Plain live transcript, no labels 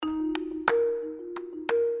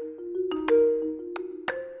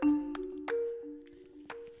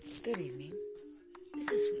Good evening. This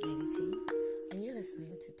is Sweetlady T, and you're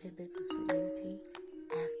listening to Tidbits of Sweetlady T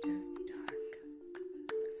After Dark.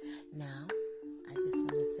 Now, I just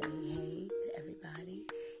want to say hey to everybody.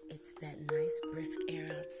 It's that nice brisk air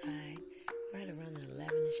outside, right around the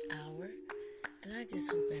 11ish hour, and I just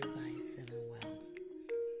hope everybody's feeling well.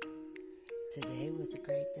 Today was a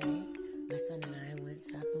great day. My son and I went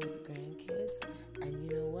shopping with the grandkids, and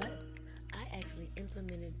you know what? I actually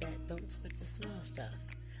implemented that don't sweat the small stuff.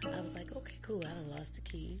 I was like, okay, cool, I done lost the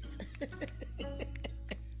keys. Okay.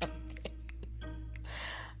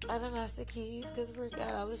 I done lost the keys because we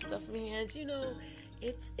got all this stuff in my hands. You know,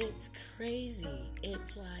 it's crazy.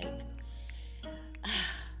 It's like,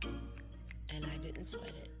 and I didn't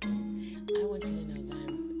sweat it. I want you to know that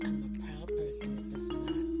I'm a proud person that does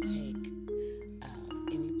not take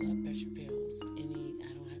any blood pressure pills. I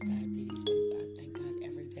don't have diabetes. I thank God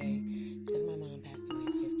every day because my mom passed away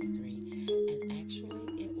at 53. And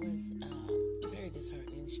actually, it was very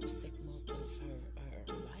disheartening. She was sick most of her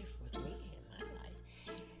life with me in my life.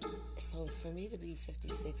 So for me to be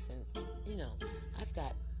 56 and, I've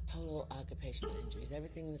got total occupational injuries.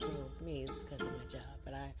 Everything that's wrong with me is because of my job.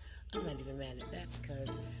 But I'm not even mad at that because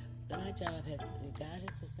my job God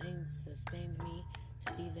has sustained me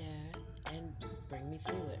to be there and bring me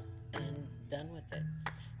through it and done with it.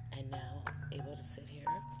 And now I'm able to sit here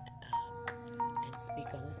and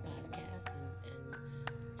speak on this podcast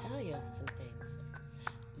and tell you some things.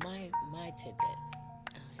 My tidbits.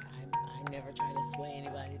 I never try to sway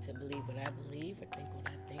anybody to believe what I believe or think what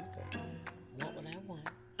I think or want what I want.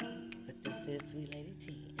 But this is Sweetlady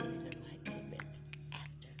T, and these are my tidbits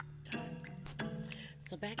after dark.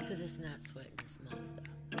 So back to this not sweating the small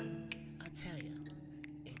stuff. I'll tell you,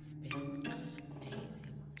 it's been an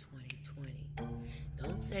amazing 2020.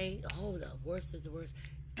 Don't say, oh, the worst is the worst.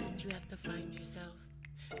 Didn't you have to find yourself?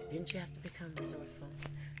 Didn't you have to become resourceful?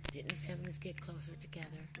 Didn't families get closer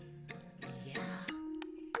together? Yeah.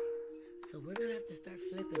 So we're going to have to start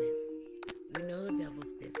flipping it. We know the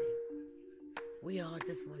devil's busy. We all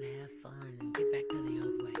just want to have fun and get back to the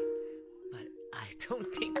old way. But I don't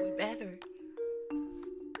think we better.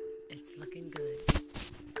 It's looking good.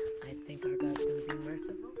 I think our God's going to be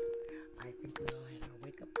merciful. I think we all had our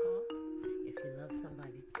wake-up call. If you love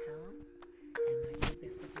somebody, tell them. And my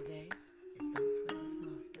tidbit for today is don't sweat the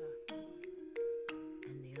small stuff.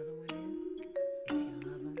 And the other one is, if you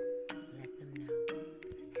love them, let them know.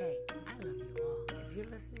 Hey, I love you all. If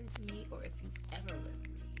you're listening to me or if you've ever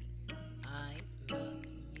listened to me, I love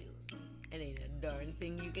you. And ain't a darn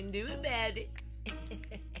thing you can do about it.